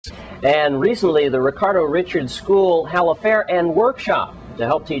And recently, the Ricardo Richard School held a fair and workshop to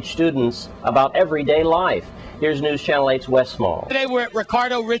help teach students about everyday life. Here's News Channel 8's Wes Small. Today we're at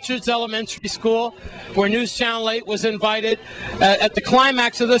Ricardo Richards Elementary School, where News Channel 8 was invited. At the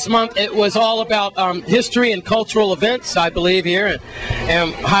climax of this month, it was all about history and cultural events, I believe, here.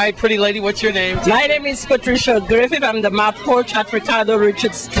 And hi, pretty lady, what's your name? My name is Patricia Griffith. I'm the math coach at Ricardo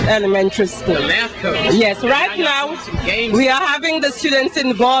Richards Elementary School. The math coach? Yes, right now we are having the students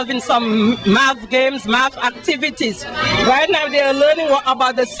involved in some math games, math activities. Right now they are learning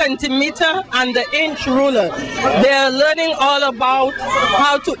about the centimeter and the inch ruler. They are learning all about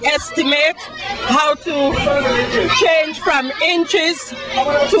how to estimate, how to change from inches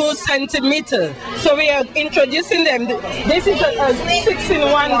to centimeter. So we are introducing them. This is a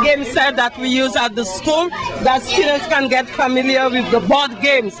 6-in-1 game set that we use at the school, that students can get familiar with the board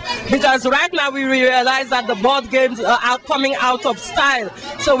games. Because right now we realize that the board games are coming out of style.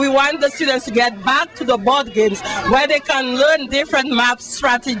 So we want the students to get back to the board games where they can learn different math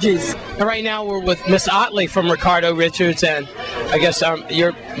strategies. Right now we're with Miss Otley from Ricardo Richards, and I guess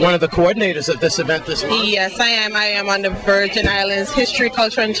you're one of the coordinators of this event this month. Yes, I am. I am on the Virgin Islands History,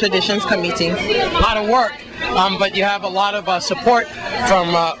 Culture and Traditions Committee. A lot of work, but you have a lot of support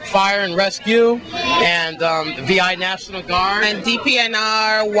from Fire and Rescue and VI National Guard. And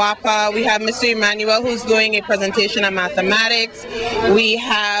DPNR, WAPA. We have Mr. Emmanuel, who's doing a presentation on mathematics. We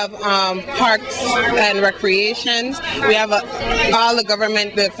have Parks and Recreations. We have all the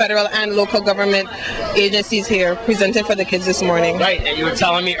government, the federal and local government agencies here presenting for the kids this morning. Right, and you were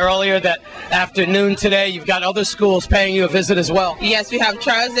telling me earlier that afternoon today you've got other schools paying you a visit as well. Yes, we have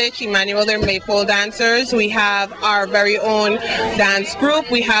Charles H. Emmanuel, their maypole dancers. We have our very own dance group.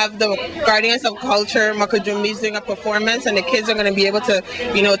 We have the Guardians of Culture, Makajumbi's doing a performance, and the kids are going to be able to,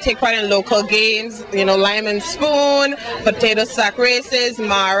 take part in local games, lime and spoon, potato sack races,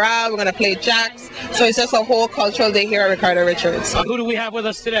 Mara, we're going to play jacks. So it's just a whole cultural day here at Ricardo Richards. Who do we have with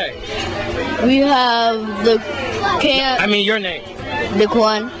us today? We have your name?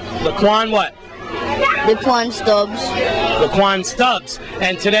 Laquan. Laquan what? Laquan Stubbs. Laquan Stubbs.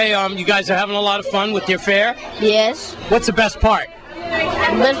 And today you guys are having a lot of fun with your fair? Yes. What's the best part?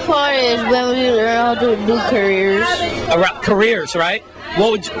 The best part is when we learn how to do careers. Careers, right?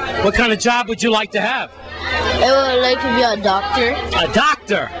 What kind of job would you like to have? I would like to be a doctor. A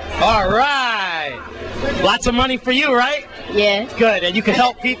doctor? All right. Lots of money for you, right? Yeah. Good. And you can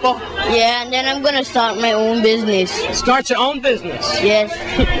help people? Yeah, and then I'm going to start my own business. Start your own business? Yes.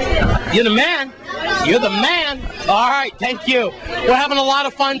 You're the man. You're the man. All right, thank you. We're having a lot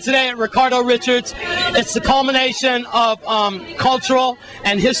of fun today at Ricardo Richards. It's the culmination of cultural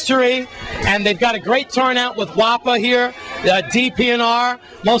and history, and they've got a great turnout with WAPA here, DPNR,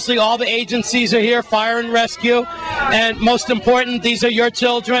 mostly all the agencies are here, Fire and Rescue, and most important, these are your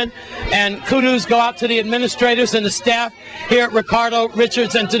children, and kudos go out to the administrators and the staff here at Ricardo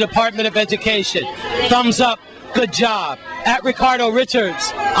Richards and to the Department of Education. Thumbs up. Good job. At Ricardo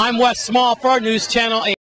Richards, I'm Wes Small for News Channel 8.